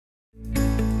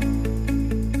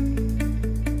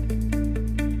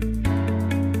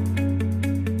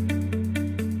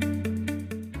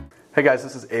Hey guys,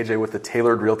 this is AJ with the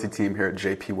Tailored Realty Team here at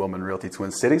JP Willman Realty Twin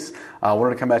Cities. I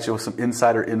wanted to come at you with some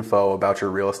insider info about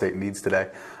your real estate needs today.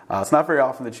 It's not very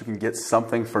often that you can get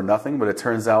something for nothing, but it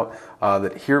turns out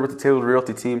that here with the Tailored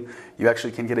Realty Team, you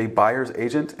actually can get a buyer's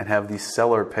agent and have the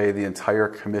seller pay the entire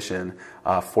commission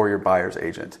for your buyer's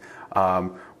agent.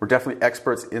 We're definitely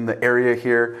experts in the area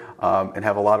here and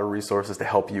have a lot of resources to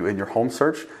help you in your home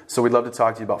search. So we'd love to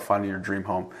talk to you about finding your dream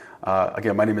home.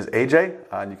 Again, my name is AJ,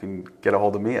 and you can get a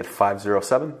hold of me at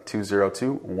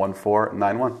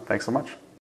 507-202-1491. Thanks so much.